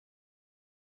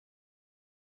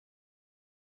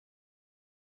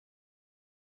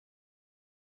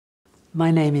My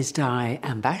name is Di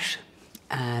Ambache,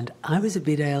 and I was at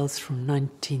Bedales from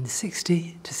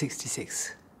 1960 to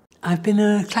 66. I've been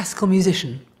a classical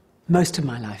musician most of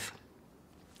my life,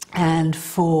 and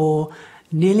for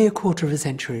nearly a quarter of a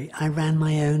century I ran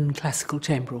my own classical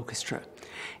chamber orchestra,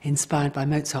 inspired by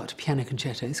Mozart piano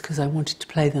concertos, because I wanted to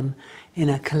play them in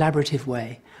a collaborative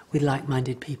way with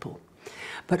like-minded people.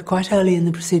 But quite early in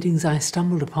the proceedings I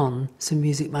stumbled upon some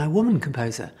music by a woman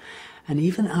composer, and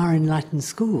even our enlightened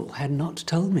school had not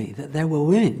told me that there were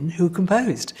women who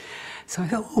composed. So I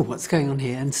thought, oh, what's going on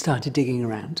here? And started digging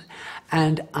around.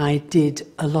 And I did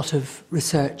a lot of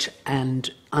research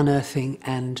and unearthing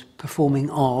and performing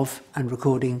of and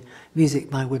recording music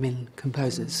by women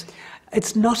composers.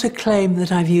 It's not a claim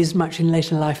that I've used much in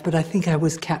later life, but I think I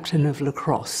was captain of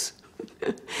lacrosse.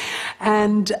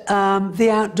 And the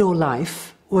outdoor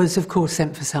life was, of course,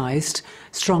 emphasised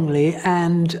strongly,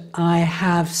 and I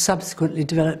have subsequently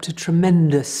developed a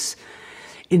tremendous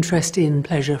interest in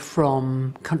pleasure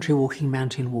from country walking,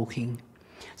 mountain walking.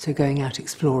 So going out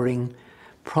exploring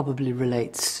probably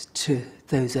relates to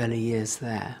those early years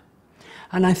there.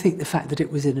 And I think the fact that it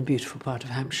was in a beautiful part of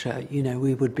Hampshire, you know,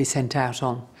 we would be sent out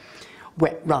on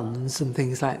wet runs and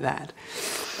things like that.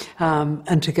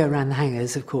 And to go around the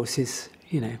hangers, of course, is,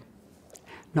 you know,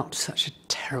 not such a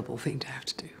terrible thing to have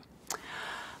to do.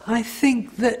 I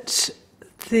think that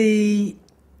the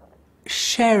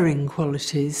sharing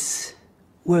qualities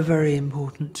were very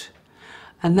important,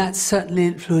 and that certainly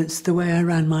influenced the way I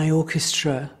ran my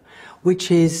orchestra,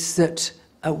 which is that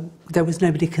there was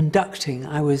nobody conducting,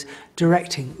 I was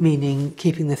directing, meaning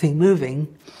keeping the thing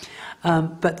moving,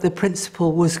 but the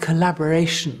principle was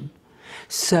collaboration,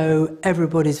 so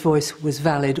everybody's voice was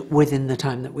valid within the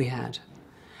time that we had.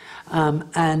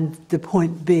 And the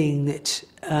point being that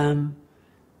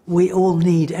we all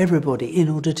need everybody in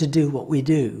order to do what we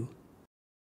do.